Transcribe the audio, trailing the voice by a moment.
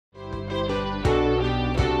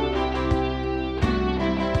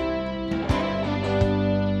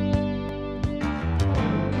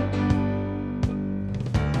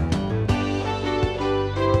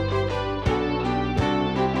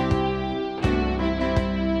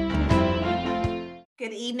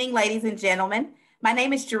Good evening, ladies and gentlemen. My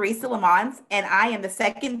name is Jerisa Lamons, and I am the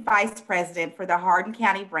second vice president for the Hardin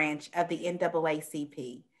County branch of the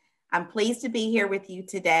NAACP. I'm pleased to be here with you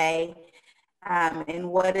today in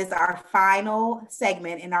what is our final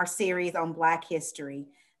segment in our series on Black history.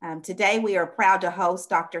 Today, we are proud to host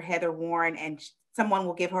Dr. Heather Warren, and someone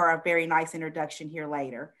will give her a very nice introduction here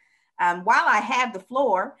later. While I have the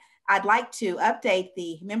floor, I'd like to update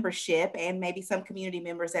the membership and maybe some community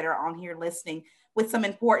members that are on here listening with some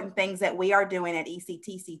important things that we are doing at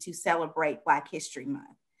ECTC to celebrate Black History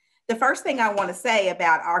Month. The first thing I want to say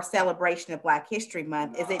about our celebration of Black History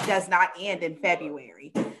Month is it does not end in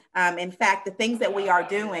February. In fact, the things that we are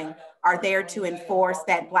doing are there to enforce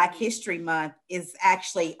that Black History Month is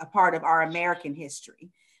actually a part of our American history.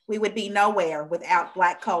 We would be nowhere without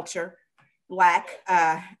Black culture, Black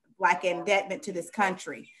indebtedness to this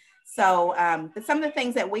country. So but some of the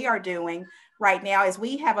things that we are doing right now is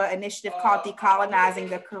we have an initiative called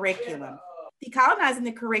Decolonizing the Curriculum. Decolonizing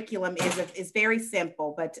the curriculum is very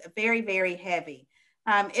simple, but very, very heavy.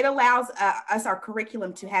 It allows us, our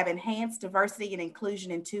curriculum, to have enhanced diversity and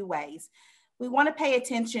inclusion in two ways. We want to pay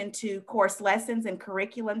attention to course lessons and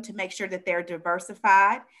curriculum to make sure that they're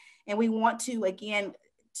diversified. And we want to, again,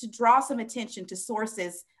 to draw some attention to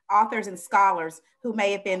sources, authors, and scholars who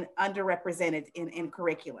may have been underrepresented in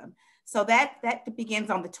curriculum. So that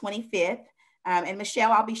begins on the 25th. And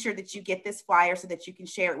Michelle, I'll be sure that you get this flyer so that you can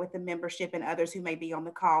share it with the membership and others who may be on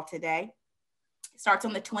the call today. It starts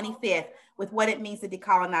on the 25th with what it means to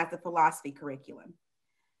decolonize the philosophy curriculum.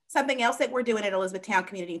 Something else that we're doing at Elizabethtown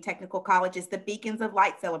Community and Technical College is the Beacons of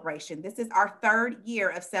Light celebration. This is our third year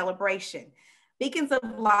of celebration. Beacons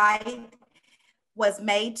of Light was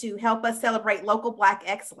made to help us celebrate local Black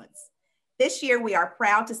excellence. This year, we are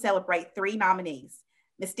proud to celebrate 3 nominees: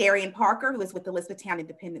 Miss Darian Parker, who is with Elizabethtown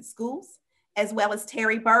Independent Schools, as well as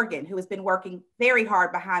Terry Bergen, who has been working very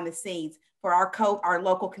hard behind the scenes for our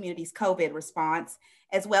local community's COVID response,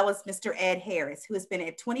 as well as Mr. Ed Harris, who has been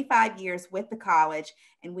at 25 years with the college,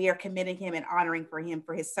 and we are committing him and honoring him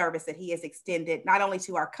for his service that he has extended not only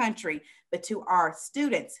to our country, but to our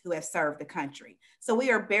students who have served the country. So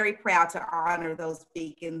we are very proud to honor those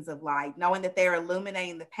beacons of light, knowing that they're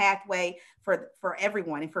illuminating the pathway for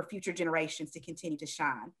everyone and for future generations to continue to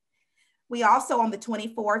shine. We also, on the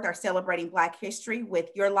 24th, are celebrating Black history with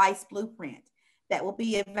Your Life's Blueprint. That will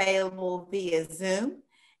be available via Zoom,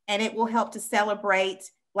 and it will help to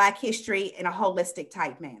celebrate Black history in a holistic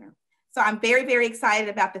type manner. So I'm very, very excited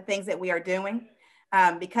about the things that we are doing.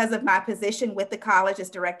 Because of my position with the college as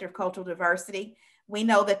Director of Cultural Diversity, we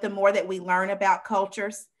know that the more that we learn about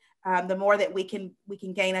cultures, the more that we can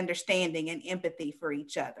gain understanding and empathy for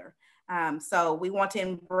each other. So we want to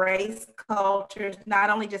embrace cultures, not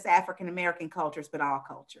only just African-American cultures, but all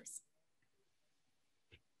cultures.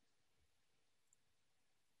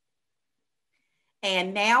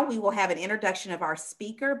 And now we will have an introduction of our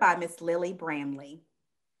speaker by Ms. Lily Bramley.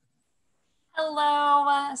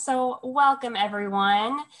 Hello, so welcome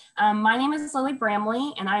everyone. My name is Lily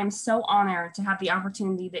Bramley, and I am so honored to have the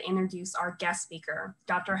opportunity to introduce our guest speaker,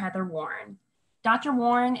 Dr. Heather Warren. Dr.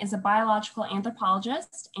 Warren is a biological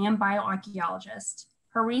anthropologist and bioarchaeologist.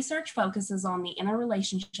 Her research focuses on the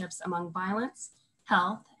interrelationships among violence,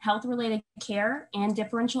 health-related care, and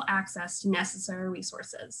differential access to necessary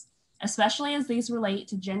resources, especially as these relate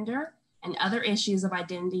to gender and other issues of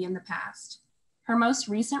identity in the past. Her most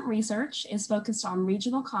recent research is focused on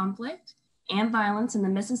regional conflict and violence in the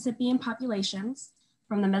Mississippian populations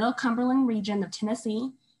from the Middle Cumberland region of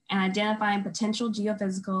Tennessee and identifying potential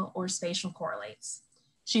geophysical or spatial correlates.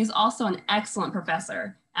 She's also an excellent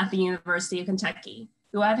professor at the University of Kentucky,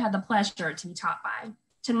 who I've had the pleasure to be taught by.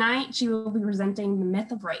 Tonight, she will be presenting The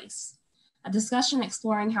Myth of Race, a discussion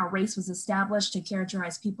exploring how race was established to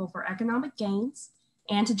characterize people for economic gains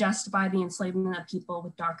and to justify the enslavement of people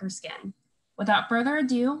with darker skin. Without further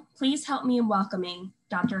ado, please help me in welcoming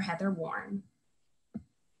Dr. Heather Warren.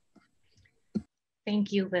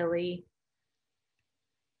 Thank you, Lily.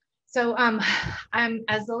 So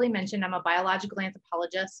as Lily mentioned, I'm a biological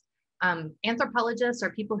anthropologist. Anthropologists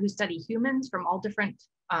are people who study humans from all different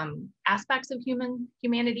aspects of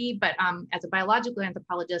humanity, but as a biological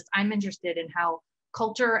anthropologist, I'm interested in how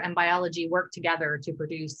culture and biology work together to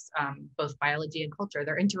produce both biology and culture.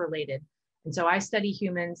 They're interrelated. And so I study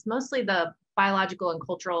humans, mostly the biological and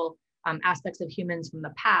cultural aspects of humans from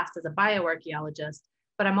the past as a bioarchaeologist,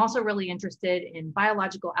 but I'm also really interested in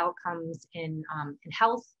biological outcomes in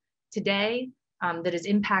health today that is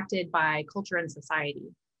impacted by culture and society.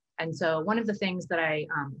 And so one of the things that I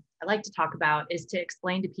like to talk about is to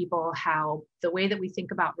explain to people how the way that we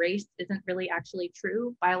think about race isn't really actually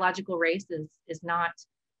true. Biological race is not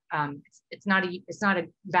it's not a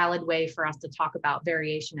valid way for us to talk about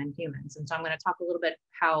variation in humans. And so I'm going to talk a little bit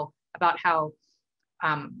about how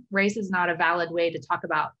race is not a valid way to talk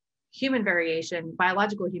about human variation,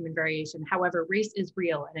 biological human variation. However, race is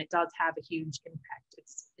real and it does have a huge impact.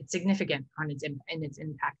 It's significant in its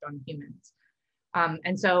impact on humans.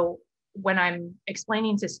 And so when I'm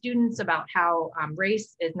explaining to students about how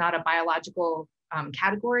race is not a biological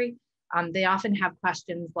category, they often have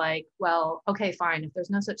questions like, well, okay, fine, if there's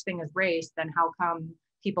no such thing as race, then how come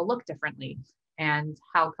people look differently? And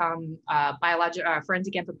how come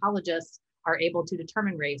forensic anthropologists are able to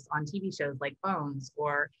determine race on TV shows like Bones?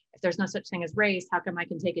 Or if there's no such thing as race, how come I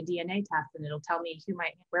can take a DNA test and it'll tell me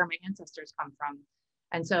where my ancestors come from?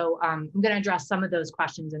 And so I'm going to address some of those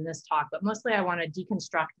questions in this talk, but mostly I want to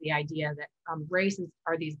deconstruct the idea that race is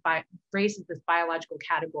this biological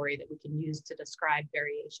category that we can use to describe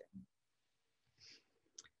variation.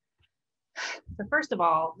 So first of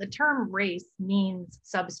all, the term race means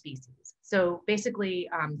subspecies. So basically,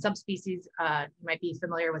 subspecies, you might be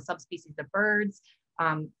familiar with subspecies of birds.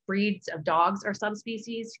 Breeds of dogs are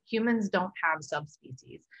subspecies. Humans don't have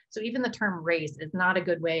subspecies. So even the term race is not a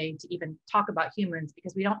good way to even talk about humans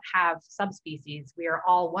because we don't have subspecies. We are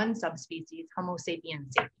all one subspecies, Homo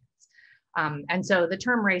sapiens sapiens. And so the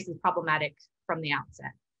term race is problematic from the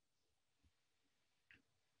outset.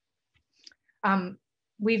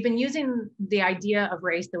 We've been using the idea of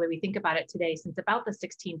race the way we think about it today since about the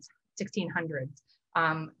 1600s.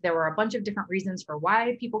 There were a bunch of different reasons for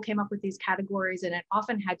why people came up with these categories, and it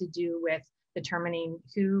often had to do with determining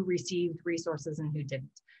who received resources and who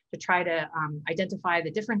didn't, to try to identify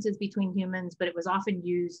the differences between humans, but it was often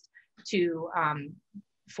used to,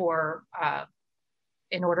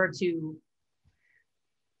 in order to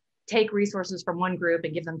take resources from one group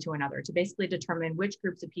and give them to another, to basically determine which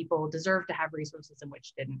groups of people deserve to have resources and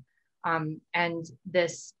which didn't. And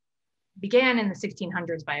this began in the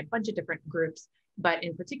 1600s by a bunch of different groups, but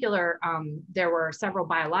in particular, there were several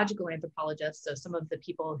biological anthropologists, so some of the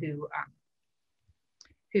people who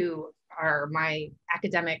are my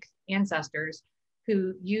academic ancestors,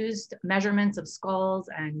 who used measurements of skulls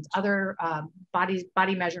and other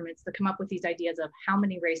body measurements to come up with these ideas of how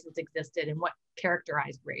many races existed and what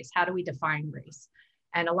characterized race. How do we define race?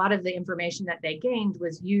 And a lot of the information that they gained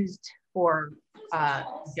was used for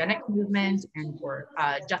eugenics movement and for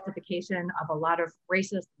justification of a lot of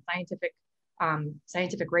racist and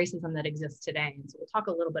scientific racism that exists today. And so we'll talk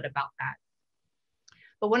a little bit about that.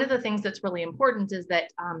 But one of the things that's really important is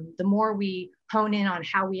that the more we hone in on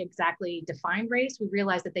how we exactly define race, we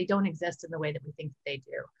realize that they don't exist in the way that we think that they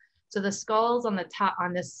do. So the skulls on the top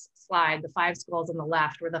on this slide, the 5 skulls on the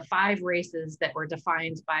left, were the 5 races that were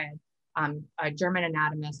defined by a German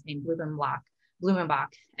anatomist named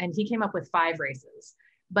Blumenbach, and he came up with 5 races.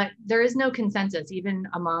 But there is no consensus, even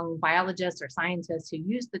among biologists or scientists who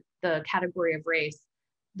use the category of race.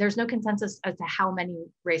 There's no consensus as to how many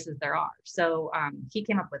races there are. So he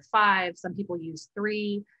came up with 5, some people use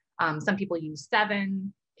 3, some people use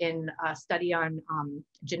 7. In a study on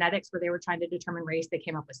genetics where they were trying to determine race, they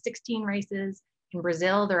came up with 16 races. In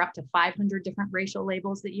Brazil, they're up to 500 different racial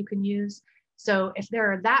labels that you can use. So if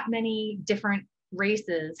there are that many different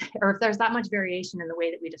races, or if there's that much variation in the way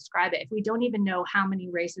that we describe it, if we don't even know how many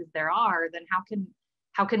races there are, then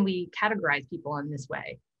how can we categorize people in this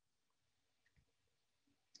way?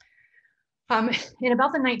 In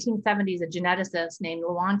about the 1970s, a geneticist named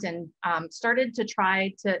Lewontin started to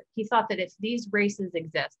he thought that if these races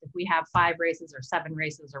exist, if we have 5 races or 7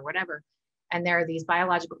 races or whatever, and there are these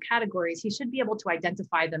biological categories, he should be able to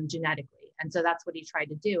identify them genetically. And so that's what he tried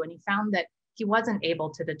to do. And he found that he wasn't able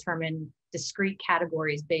to determine discrete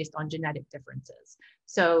categories based on genetic differences.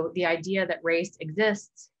 So the idea that race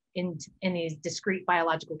exists in these discrete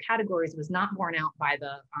biological categories was not borne out by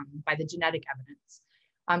the genetic evidence.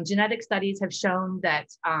 Genetic studies have shown that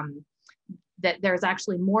there's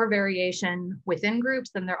actually more variation within groups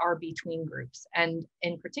than there are between groups. And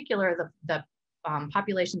in particular, the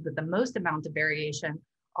populations with the most amount of variation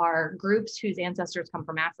are groups whose ancestors come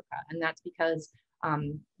from Africa. And that's because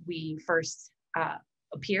we first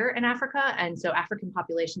appear in Africa. And so African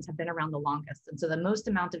populations have been around the longest. And so the most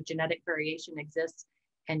amount of genetic variation exists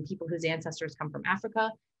in people whose ancestors come from Africa.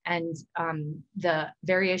 And the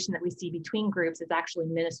variation that we see between groups is actually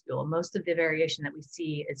minuscule. Most of the variation that we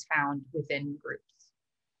see is found within groups.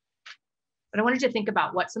 But I wanted you to think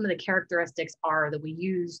about what some of the characteristics are that we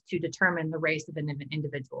use to determine the race of an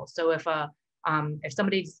individual. So if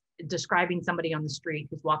somebody's describing somebody on the street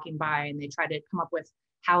who's walking by and they try to come up with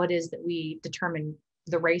how it is that we determine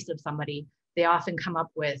the race of somebody, they often come up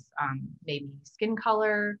with maybe skin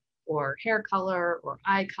color or hair color or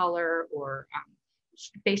eye color or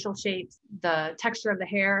facial shapes, the texture of the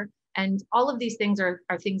hair, and all of these things are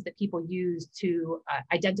things that people use to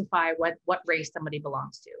identify what race somebody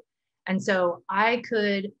belongs to. And so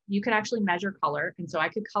you could actually measure color. And so I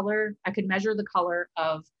could measure the color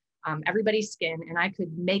of everybody's skin, and I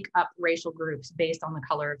could make up racial groups based on the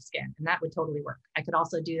color of skin. And that would totally work. I could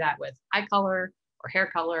also do that with eye color or hair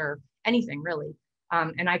color, or anything really.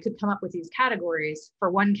 And I could come up with these categories for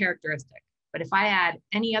one characteristic. But if I add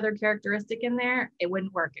any other characteristic in there, it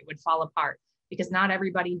wouldn't work. It would fall apart, because not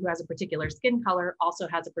everybody who has a particular skin color also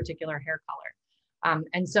has a particular hair color.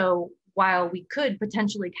 And so while we could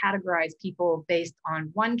potentially categorize people based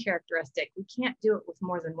on one characteristic, we can't do it with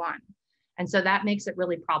more than one. And so that makes it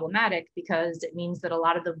really problematic, because it means that a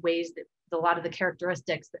lot of the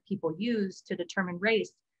characteristics that people use to determine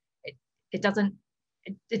race, it doesn't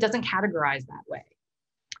categorize that way.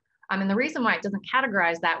 And the reason why it doesn't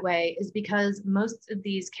categorize that way is because most of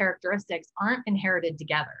these characteristics aren't inherited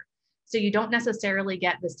together. So you don't necessarily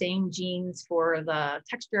get the same genes for the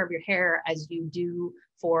texture of your hair as you do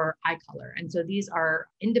for eye color. And so these are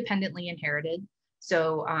independently inherited.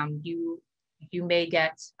 So you may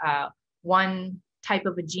get one type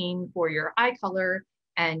of a gene for your eye color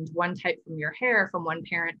and one type from your hair from one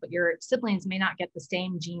parent, but your siblings may not get the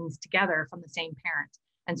same genes together from the same parent.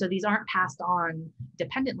 And so these aren't passed on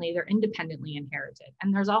dependently, they're independently inherited.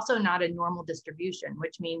 And there's also not a normal distribution,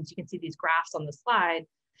 which means you can see these graphs on the slide.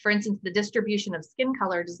 For instance, the distribution of skin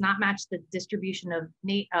color does not match the distribution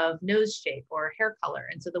of nose shape or hair color.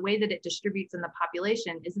 And so the way that it distributes in the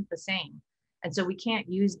population isn't the same. And so we can't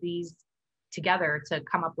use these together to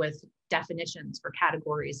come up with definitions for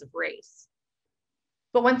categories of race.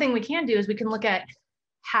 But one thing we can do is we can look at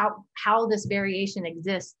how this variation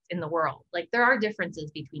exists in the world. Like, there are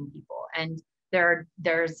differences between people, and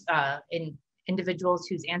there's individuals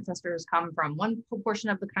whose ancestors come from one portion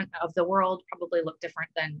of the world probably look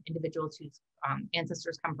different than individuals whose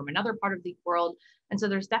ancestors come from another part of the world. And so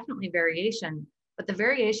there's definitely variation, but the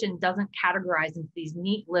variation doesn't categorize into these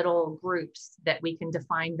neat little groups that we can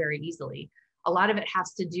define very easily. A lot of it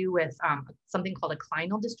has to do with something called a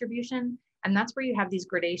clinal distribution, and that's where you have these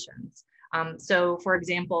gradations. So for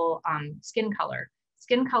example, skin color.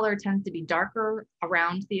 Skin color tends to be darker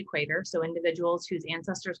around the equator. So individuals whose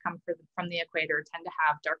ancestors come from the equator tend to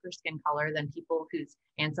have darker skin color than people whose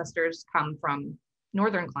ancestors come from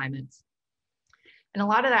northern climates. And a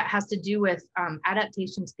lot of that has to do with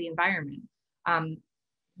adaptation to the environment.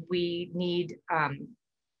 We need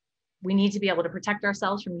to be able to protect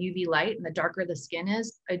ourselves from UV light, and the darker the skin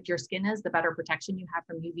is, your skin is, the better protection you have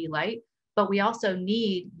from UV light. But we also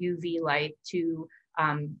need UV light to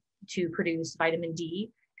produce vitamin D,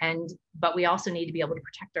 but we also need to be able to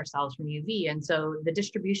protect ourselves from UV. And so the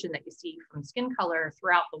distribution that you see from skin color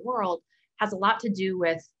throughout the world has a lot to do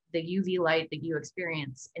with the UV light that you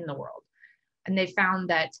experience in the world. And they found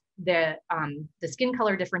that the skin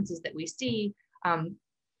color differences that we see,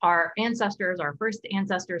 our first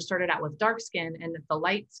ancestors started out with dark skin, and the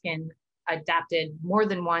light skin adapted more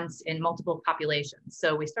than once in multiple populations.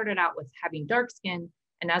 So we started out with having dark skin,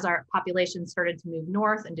 and as our population started to move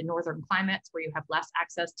north into northern climates where you have less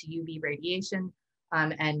access to UV radiation,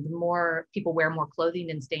 and more people wear more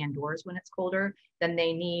clothing and stay indoors when it's colder, then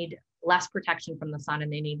they need less protection from the sun,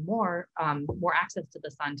 and they need more access to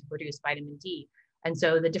the sun to produce vitamin D. And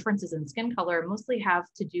so the differences in skin color mostly have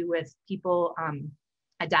to do with people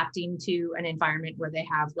adapting to an environment where they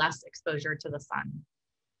have less exposure to the sun.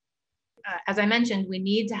 As I mentioned, we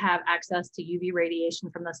need to have access to UV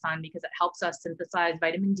radiation from the sun because it helps us synthesize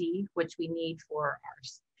vitamin D, which we need for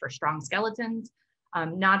strong skeletons.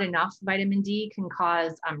 Not enough vitamin D can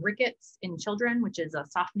cause rickets in children, which is a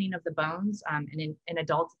softening of the bones. And in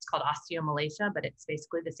adults, it's called osteomalacia, but it's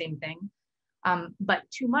basically the same thing. But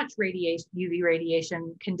too much UV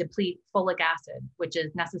radiation can deplete folic acid, which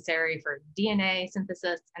is necessary for DNA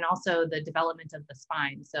synthesis and also the development of the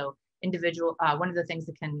spine. So one of the things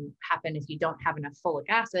that can happen if you don't have enough folic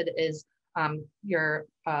acid is your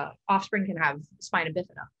offspring can have spina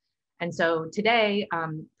bifida. And so today,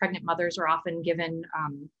 pregnant mothers are often given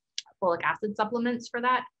folic acid supplements for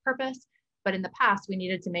that purpose. But in the past, we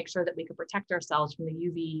needed to make sure that we could protect ourselves from the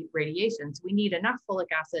UV radiation. So we need enough folic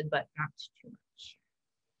acid, but not too much.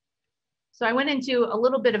 So I went into a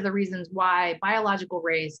little bit of the reasons why biological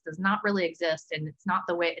race does not really exist, and it's not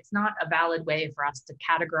a valid way for us to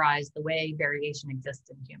categorize the way variation exists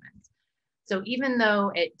in humans. So even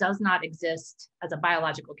though it does not exist as a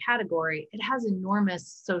biological category, it has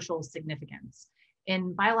enormous social significance.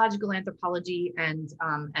 In biological anthropology and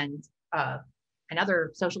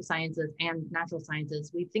other social sciences and natural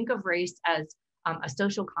sciences, we think of race as a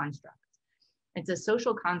social construct. It's a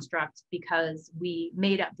social construct because we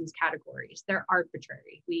made up these categories. They're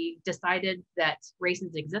arbitrary. We decided that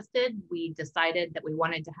races existed. We decided that we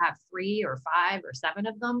wanted to have 3 or 5 or 7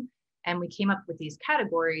 of them. And we came up with these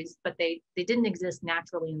categories, but they didn't exist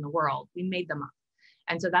naturally in the world. We made them up.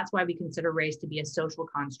 And so that's why we consider race to be a social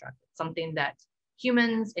construct. It's something that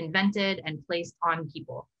humans invented and placed on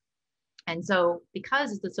people. And so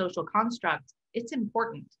because it's a social construct, it's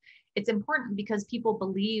important. It's important because people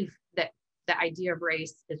believe that the idea of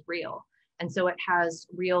race is real. And so it has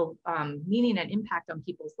real meaning and impact on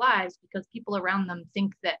people's lives because people around them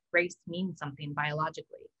think that race means something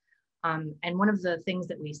biologically. And one of the things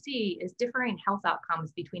that we see is differing health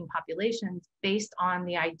outcomes between populations based on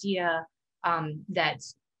the idea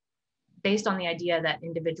based on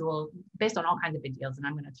all kinds of ideals. And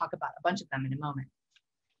I'm going to talk about a bunch of them in a moment.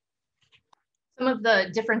 Some of the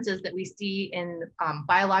differences that we see in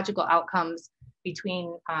biological outcomes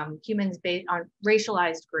between humans based on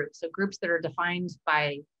racialized groups, so groups that are defined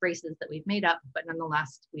by races that we've made up, but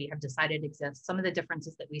nonetheless we have decided exist. Some of the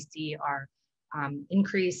differences that we see are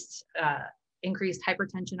increased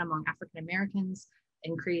hypertension among African Americans,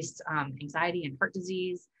 increased anxiety and heart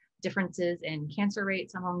disease, differences in cancer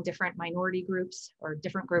rates among different minority groups or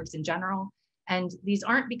different groups in general. And these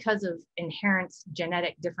aren't because of inherent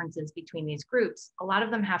genetic differences between these groups. A lot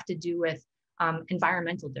of them have to do with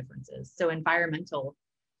environmental differences. So environmental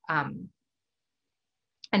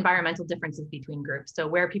differences between groups. So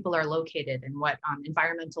where people are located and what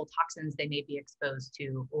environmental toxins they may be exposed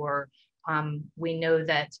to, or we know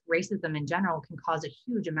that racism in general can cause a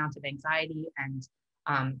huge amount of anxiety, and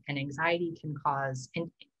anxiety can cause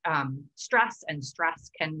stress, and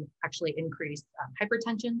stress can actually increase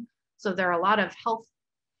hypertension. So there are a lot of health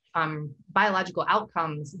biological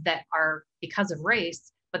outcomes that are because of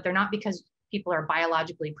race, but they're not because people are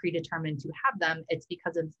biologically predetermined to have them. It's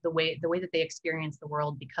because of the way that they experience the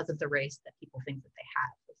world because of the race that people think that they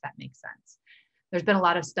have, if that makes sense. There's been a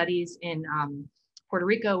lot of studies in Puerto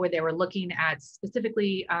Rico where they were looking at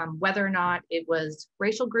specifically whether or not it was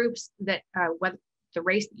racial groups that, whether the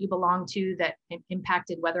race that you belong to that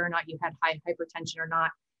impacted whether or not you had high hypertension or not.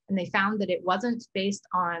 And they found that it wasn't based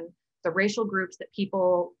on the racial groups that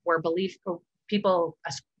people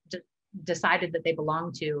decided that they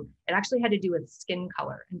belonged to. It actually had to do with skin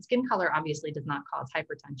color. And skin color obviously does not cause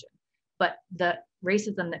hypertension, but the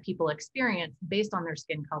racism that people experience based on their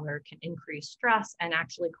skin color can increase stress and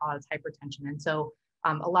actually cause hypertension. And so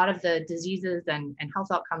a lot of the diseases and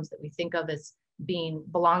health outcomes that we think of as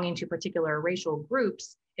belonging to particular racial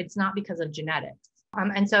groups, it's not because of genetics.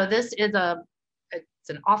 And so this is it's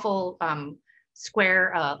an awful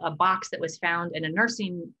square, a box that was found in a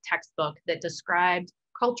nursing textbook that described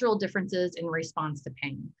cultural differences in response to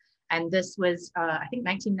pain. And this was, I think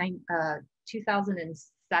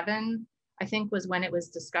 2007, I think was when it was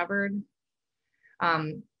discovered.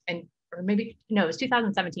 Or maybe, no, it was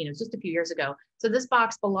 2017, it was just a few years ago. So this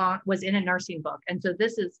box was in a nursing book. And so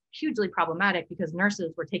this is hugely problematic because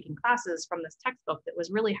nurses were taking classes from this textbook that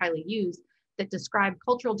was really highly used that described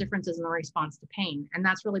cultural differences in the response to pain. And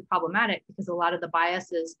that's really problematic because a lot of the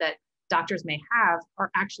biases that doctors may have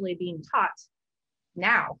are actually being taught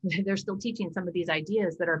now. They're still teaching some of these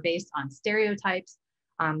ideas that are based on stereotypes,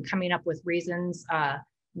 coming up with reasons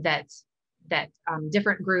that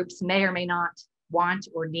different groups may or may not want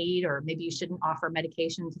or need, or maybe you shouldn't offer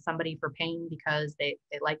medication to somebody for pain because they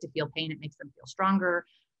like to feel pain, it makes them feel stronger.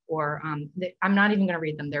 Or I'm not even going to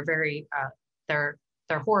read them. They're very, they're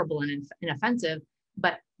horrible and inoffensive,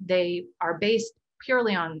 but they are based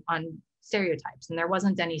purely on stereotypes, and there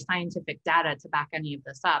wasn't any scientific data to back any of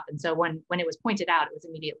this up. And so when it was pointed out, it was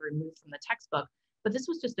immediately removed from the textbook. But this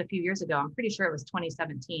was just a few years ago. I'm pretty sure it was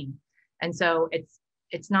 2017. And so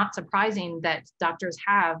it's not surprising that doctors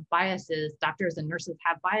have biases, doctors and nurses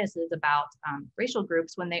have biases about racial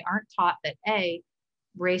groups when they aren't taught that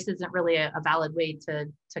race isn't really a valid way to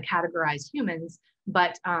categorize humans,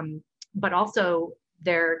 but also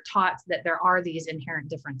they're taught that there are these inherent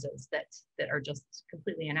differences that are just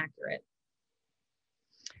completely inaccurate.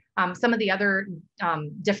 Some of the other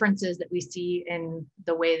differences that we see in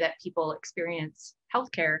the way that people experience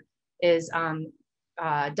healthcare is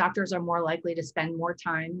doctors are more likely to spend more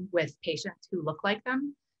time with patients who look like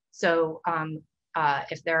them. So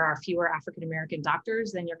if there are fewer African-American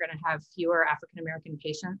doctors, then you're going to have fewer African-American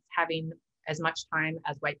patients having as much time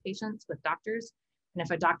as white patients with doctors. And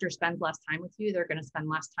if a doctor spends less time with you, they're going to spend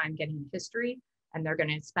less time getting a history, and they're going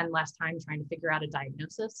to spend less time trying to figure out a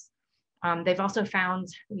diagnosis. They've also found,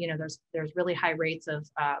 there's really high rates of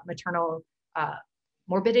maternal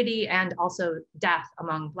morbidity and also death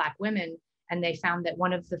among Black women. And they found that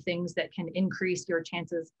one of the things that can increase your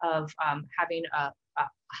chances of having a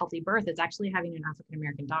healthy birth is actually having an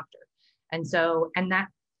African-American doctor. And so, and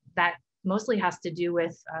that mostly has to do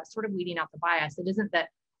with sort of weeding out the bias. It isn't that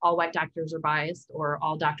all white doctors are biased or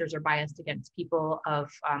all doctors are biased against people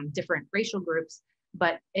of different racial groups,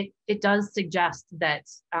 but it does suggest that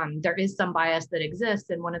there is some bias that exists.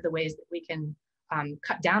 And one of the ways that we can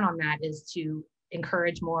cut down on that is to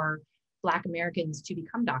encourage more Black Americans to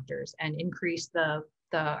become doctors and increase the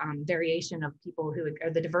variation of people who,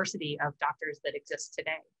 or the diversity of doctors that exist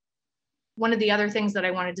today. One of the other things that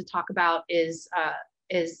I wanted to talk about is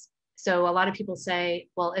so a lot of people say,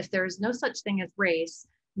 well, if there's no such thing as race,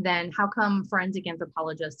 then how come forensic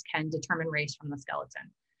anthropologists can determine race from the skeleton?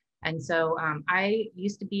 And so I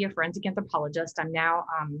used to be a forensic anthropologist. I'm now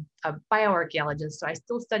a bioarchaeologist. So I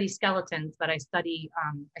still study skeletons, but I study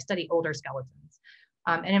older skeletons.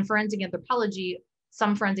 And in forensic anthropology,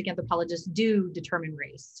 some forensic anthropologists do determine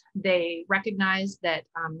race. They recognize that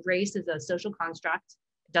race is a social construct.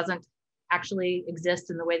 It doesn't actually exist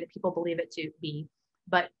in the way that people believe it to be,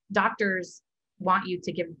 but doctors want you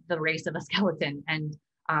to give the race of a skeleton. And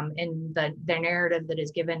in their narrative that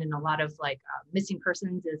is given in a lot of missing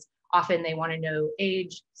persons is often they want to know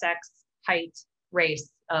age, sex, height, race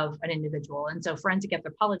of an individual. And so forensic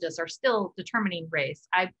anthropologists are still determining race.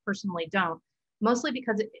 I personally don't, mostly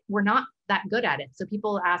because we're not that good at it. So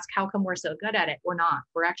people ask, how come we're so good at it? We're not.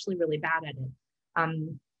 We're actually really bad at it.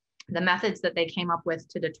 The methods that they came up with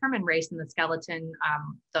to determine race in the skeleton,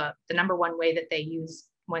 the number one way that they use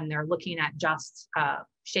when they're looking at just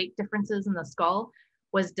shape differences in the skull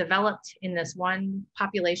was developed in this one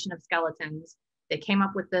population of skeletons. They came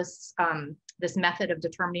up with this, this method of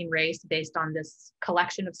determining race based on this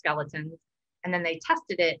collection of skeletons. And then they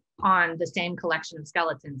tested it on the same collection of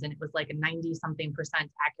skeletons. And it was like a 90-something%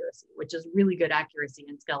 accuracy, which is really good accuracy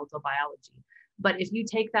in skeletal biology. But if you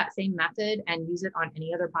take that same method and use it on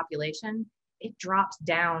any other population, it drops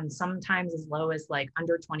down sometimes as low as like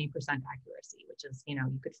under 20% accuracy, which is,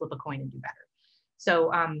 you could flip a coin and do better.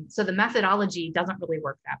 So, so the methodology doesn't really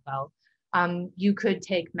work that well. You could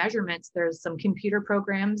take measurements. There's some computer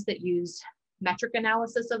programs that use metric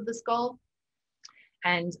analysis of the skull.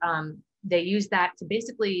 And they use that to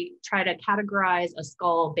basically try to categorize a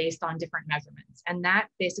skull based on different measurements. And that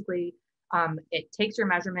basically, it takes your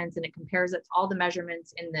measurements and it compares it to all the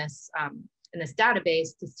measurements in this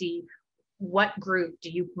database to see what group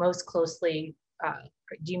do you most closely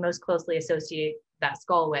associate that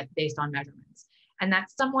skull with based on measurements. And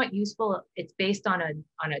that's somewhat useful. It's based on a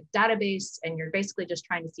database, and you're basically just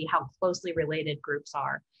trying to see how closely related groups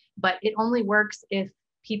are. But it only works if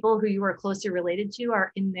people who you are closely related to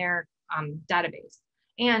are in their database.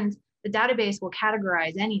 And the database will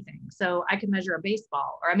categorize anything. So I could measure a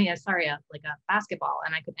baseball, or like a basketball,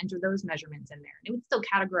 and I could enter those measurements in there, and it would still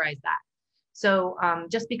categorize that. So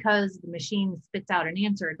just because the machine spits out an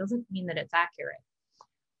answer, it doesn't mean that it's accurate.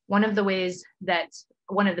 One of the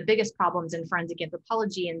biggest problems in forensic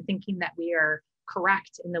anthropology and thinking that we are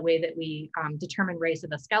correct in the way that we determine race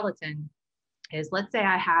of a skeleton is, let's say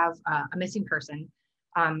I have a missing person.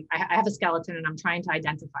 I have a skeleton and I'm trying to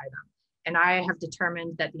identify them. And I have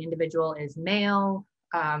determined that the individual is male,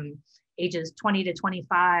 ages 20 to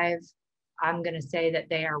 25. I'm going to say that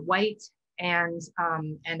they are white and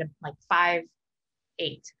like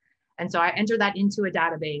 5'8". And so I enter that into a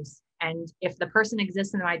database. And if the person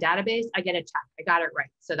exists in my database, I get a check. I got it right.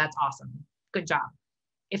 So that's awesome. Good job.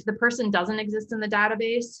 If the person doesn't exist in the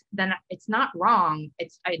database, then it's not wrong.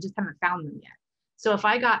 I just haven't found them yet. So if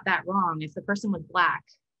I got that wrong, if the person was Black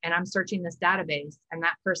and I'm searching this database and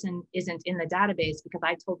that person isn't in the database because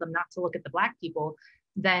I told them not to look at the Black people,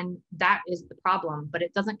 then that is the problem, but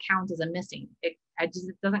it doesn't count as a missing. It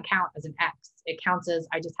doesn't count as an X. It counts as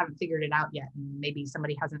I just haven't figured it out yet. And maybe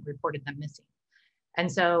somebody hasn't reported them missing. And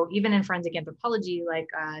so even in forensic anthropology, like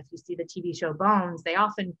if you see the TV show Bones, they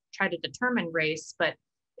often try to determine race, but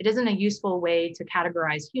it isn't a useful way to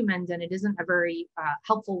categorize humans, and it isn't a very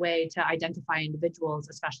helpful way to identify individuals,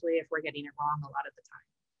 especially if we're getting it wrong a lot of the time.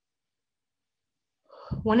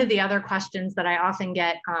 One of the other questions that I often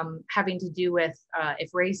get having to do with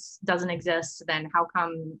if race doesn't exist, then how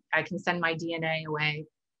come I can send my DNA away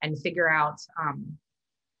and figure out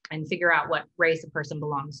what race a person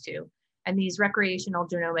belongs to? And these recreational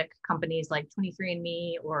genomic companies like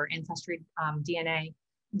 23andMe or Ancestry DNA,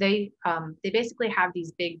 they basically have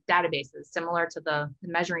these big databases similar to the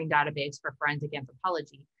measuring database for forensic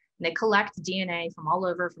anthropology. And they collect DNA from all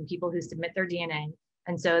over from people who submit their DNA.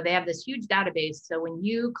 And so they have this huge database. So when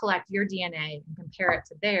you collect your DNA and compare it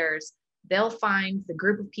to theirs, they'll find the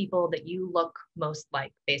group of people that you look most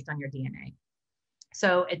like based on your DNA.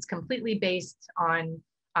 So it's completely based on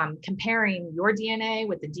comparing your DNA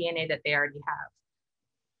with the DNA that they already have.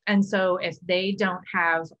 And so if they don't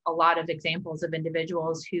have a lot of examples of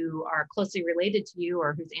individuals who are closely related to you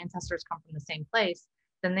or whose ancestors come from the same place,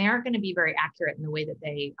 then they aren't going to be very accurate in the way that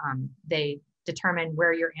they determine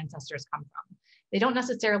where your ancestors come from. They don't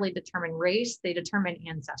necessarily determine race, they determine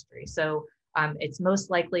ancestry. So it's most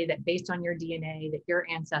likely that based on your DNA that your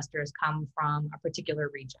ancestors come from a particular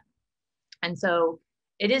region. And so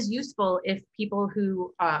it is useful if people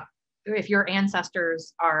who, if your ancestral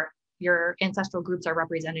groups are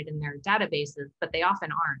represented in their databases, but they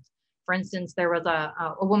often aren't. For instance, there was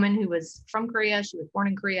a woman who was from Korea, she was born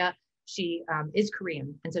in Korea, she is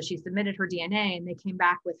Korean. And so she submitted her DNA and they came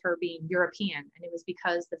back with her being European. And it was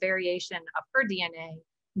because the variation of her DNA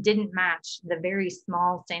didn't match the very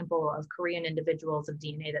small sample of Korean individuals of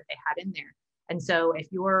DNA that they had in there. And so if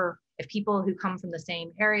people who come from the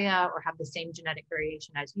same area or have the same genetic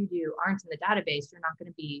variation as you do aren't in the database, you're not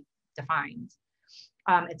going to be defined.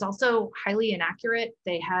 It's also highly inaccurate.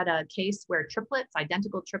 They had a case where triplets,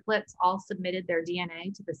 identical triplets, all submitted their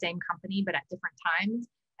DNA to the same company, but at different times,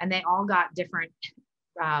 and they all got different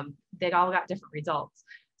results.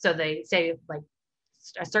 So they say like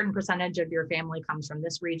a certain percentage of your family comes from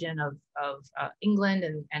this region of England,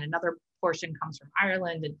 and another portion comes from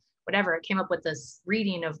Ireland, and whatever. It came up with this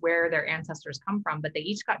reading of where their ancestors come from, but they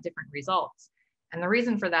each got different results. And the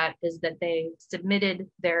reason for that is that they submitted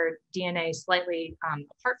their DNA slightly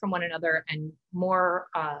apart from one another, and more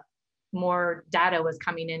data was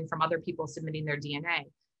coming in from other people submitting their DNA.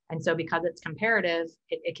 And so because it's comparative,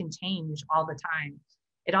 it can change all the time.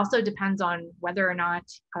 It also depends on whether or not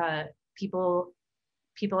people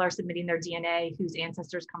are submitting their DNA whose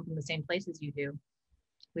ancestors come from the same place as you do.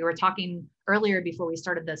 We were talking earlier before we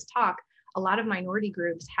started this talk, a lot of minority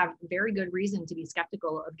groups have very good reason to be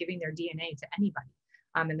skeptical of giving their DNA to anybody.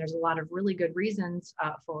 And there's a lot of really good reasons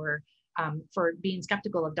for being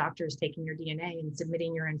skeptical of doctors taking your DNA and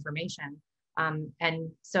submitting your information.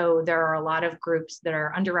 And so there are a lot of groups that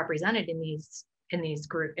are underrepresented in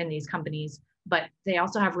these companies, but they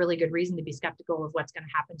also have really good reason to be skeptical of what's going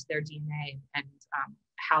to happen to their DNA and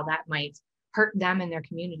how that might hurt them and their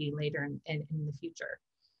community later in the future.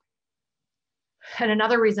 And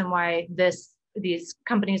another reason why these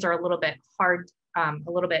companies are a little bit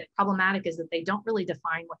problematic is that they don't really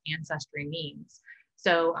define what ancestry means.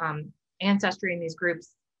 So ancestry in these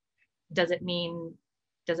groups, does it mean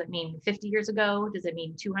 50 years ago? Does it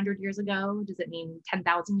mean 200 years ago? Does it mean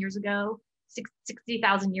 10,000 years ago?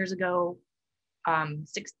 60,000 years ago?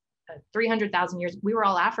 300,000 years? We were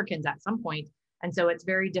all Africans at some point. And so it's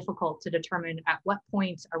very difficult to determine at what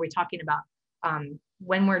point are we talking about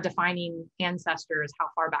when we're defining ancestors, how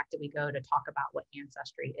far back do we go to talk about what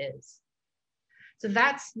ancestry is? So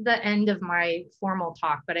that's the end of my formal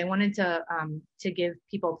talk, but I wanted to give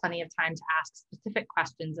people plenty of time to ask specific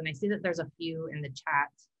questions. And I see that there's a few in the chat.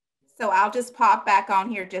 So I'll just pop back on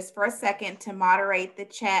here just for a second to moderate the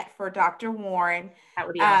chat for Dr. Warren. That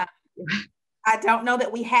would be awesome. I don't know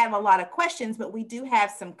that we have a lot of questions, but we do have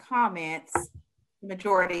some comments, the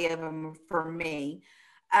majority of them for me.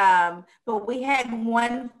 But we had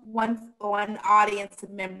one audience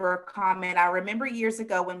member comment. I remember years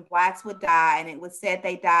ago when Blacks would die and it was said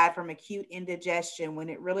they died from acute indigestion when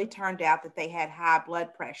it really turned out that they had high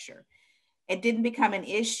blood pressure. It didn't become an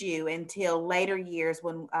issue until later years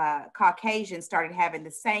when Caucasians started having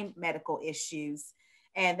the same medical issues,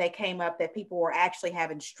 and they came up that people were actually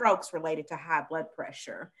having strokes related to high blood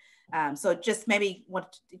pressure. So just maybe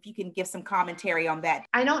if you can give some commentary on that.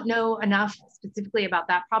 I don't know enough specifically about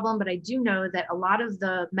that problem, but I do know that a lot of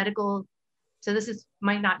the medical, so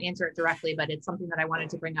might not answer it directly, but it's something that I wanted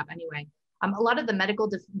to bring up anyway. A lot of the medical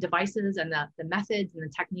devices and the methods and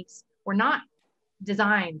the techniques were not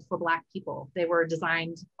designed for Black people. They were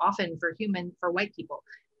designed often for white people.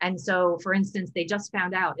 And so, for instance, they just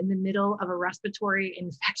found out in the middle of a respiratory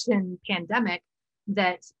infection pandemic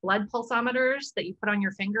that blood pulsometers that you put on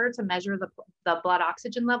your finger to measure the blood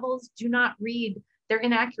oxygen levels do not read, they're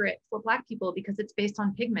inaccurate for Black people because it's based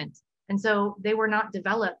on pigment. And so they were not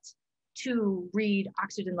developed to read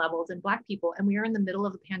oxygen levels in Black people. And we are in the middle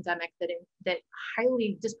of a pandemic that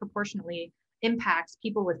highly disproportionately impacts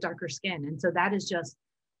people with darker skin. And so that is just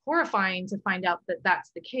horrifying to find out that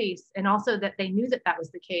that's the case. And also that they knew that that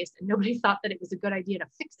was the case and nobody thought that it was a good idea to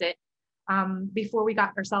fix it before we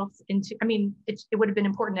got ourselves into, it would have been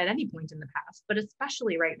important at any point in the past, but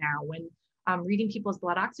especially right now when reading people's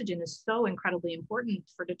blood oxygen is so incredibly important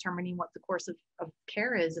for determining what the course of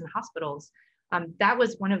care is in hospitals. That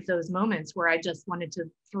was one of those moments where I just wanted to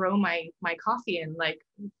throw my coffee in, like,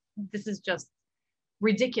 this is just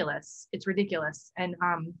ridiculous. It's ridiculous. And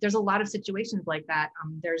there's a lot of situations like that.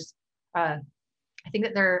 I think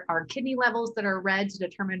that there are kidney levels that are read to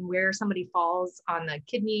determine where somebody falls on the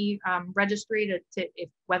kidney registry to if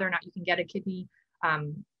whether or not you can get a kidney.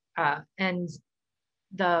 And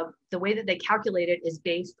the way that they calculate it is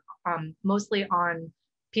based mostly on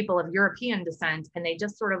people of European descent, and they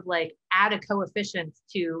just sort of like add a coefficient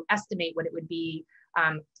to estimate what it would be.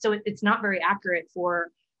 So it's not very accurate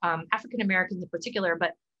for African Americans in particular,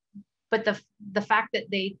 but the fact that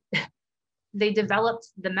they developed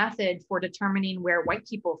the method for determining where white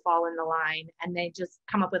people fall in the line, and they just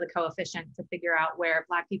come up with a coefficient to figure out where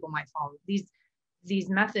Black people might fall. These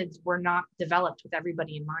methods were not developed with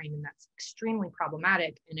everybody in mind, and that's extremely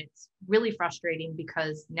problematic. And it's really frustrating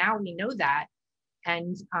because now we know that,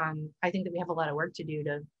 and I think that we have a lot of work to do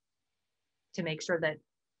to make sure that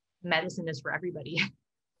medicine is for everybody.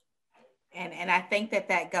 And I think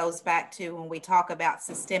that goes back to when we talk about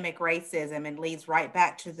systemic racism, and leads right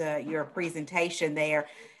back to your presentation there,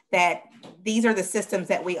 that these are the systems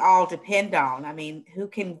that we all depend on. I mean, who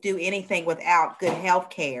can do anything without good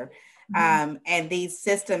health care? And these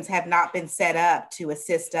systems have not been set up to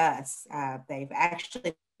assist us. They've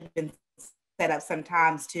actually been set up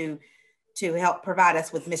sometimes to help provide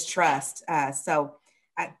us with mistrust. So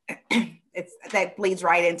that bleeds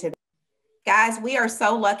right into that. Guys, we are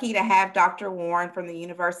so lucky to have Dr. Warren from the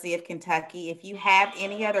University of Kentucky. If you have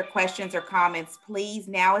any other questions or comments, please,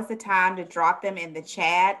 now is the time to drop them in the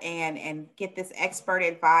chat and get this expert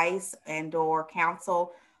advice and or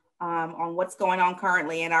counsel on what's going on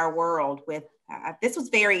currently in our world. With this was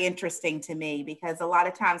very interesting to me, because a lot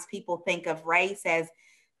of times people think of race as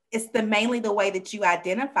it's mainly the way that you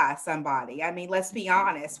identify somebody. I mean, let's be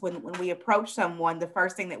honest, when we approach someone, the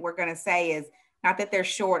first thing that we're going to say is not that they're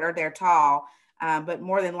short or they're tall, but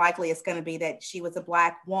more than likely it's going to be that she was a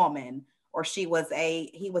Black woman, or he was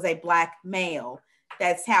a Black male.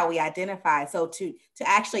 That's how we identify. So to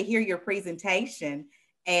actually hear your presentation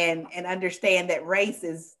and understand that race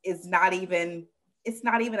is not even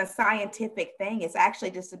a scientific thing. It's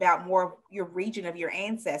actually just about more your region of your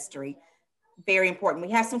ancestry. Very important.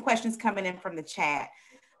 We have some questions coming in from the chat.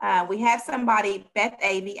 We have somebody, Beth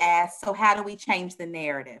Avey asked, so how do we change the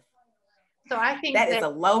narrative? So I think that is a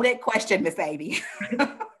loaded question, Miss Avey.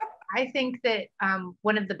 I think that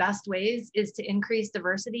one of the best ways is to increase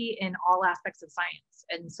diversity in all aspects of science.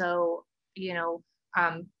 And so,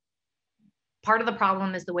 part of the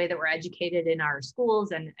problem is the way that we're educated in our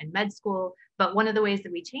schools and med school. But one of the ways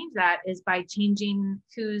that we change that is by changing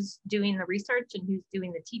who's doing the research and who's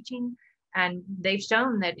doing the teaching. And they've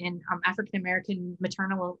shown that in African-American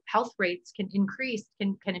maternal health rates can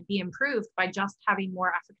be improved by just having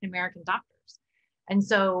more African-American doctors. And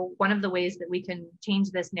so one of the ways that we can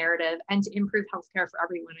change this narrative and to improve healthcare for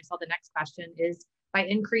everyone, I saw the next question, is by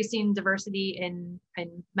increasing diversity in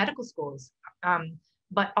medical schools.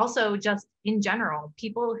 But also just in general,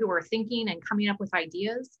 people who are thinking and coming up with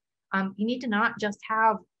ideas. You need to not just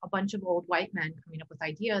have a bunch of old white men coming up with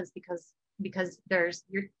ideas, because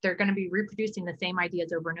they're going to be reproducing the same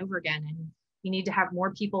ideas over and over again. And you need to have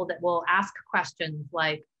more people that will ask questions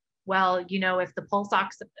like, well, if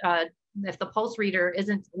the pulse reader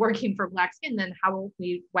isn't working for Black skin, then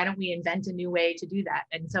why don't we invent a new way to do that?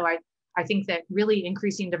 And so I think that really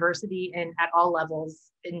increasing diversity at all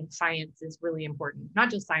levels in science is really important. Not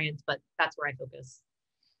just science, but that's where I focus.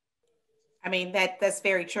 I mean, that's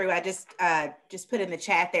very true. I just put in the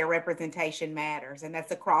chat there, representation matters, and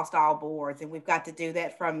that's across all boards. And we've got to do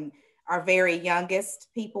that from our very youngest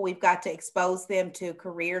people. We've got to expose them to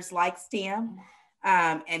careers like STEM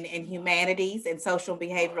and humanities and social and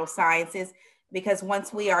behavioral sciences, because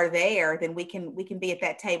once we are there, then we can be at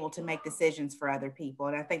that table to make decisions for other people.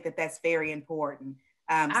 And I think that that's very important.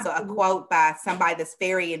 So a quote by somebody that's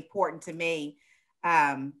very important to me,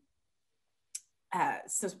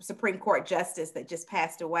 Supreme Court Justice that just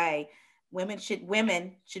passed away, women should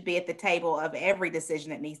be at the table of every decision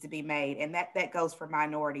that needs to be made. And that goes for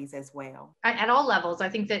minorities as well. At all levels. I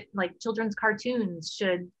think that like children's cartoons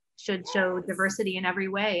should show diversity in every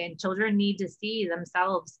way, and children need to see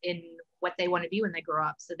themselves in what they want to be when they grow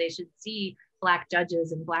up. So they should see Black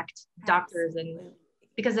judges and Black doctors. Absolutely. And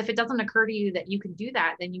because if it doesn't occur to you that you can do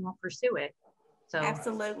that, then you won't pursue it. So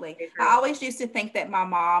absolutely. I always used to think that my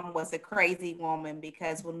mom was a crazy woman,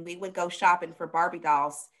 because when we would go shopping for Barbie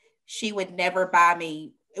dolls, she would never buy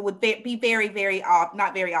me. It would be very, very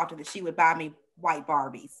not very often that she would buy me white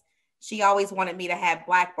Barbies. She always wanted me to have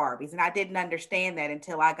Black Barbies. And I didn't understand that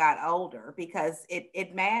until I got older, because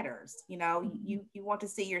it matters. You want to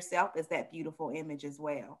see yourself as that beautiful image as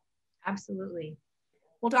well. Absolutely.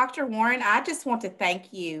 Well, Dr. Warren, I just want to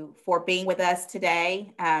thank you for being with us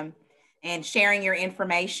today and sharing your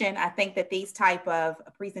information. I think that these type of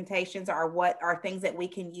presentations are things that we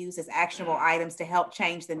can use as actionable items to help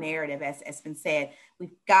change the narrative. As been said,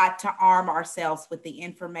 we've got to arm ourselves with the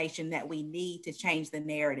information that we need to change the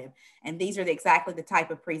narrative. And these are exactly the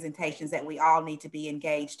type of presentations that we all need to be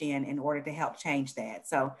engaged in order to help change that.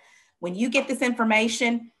 So when you get this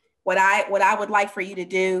information, what I would like for you to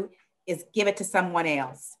do is give it to someone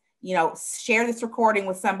else. You know, share this recording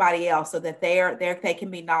with somebody else so that they can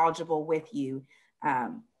be knowledgeable with you.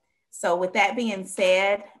 So with that being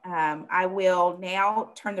said, I will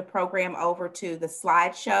now turn the program over to the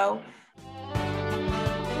slideshow.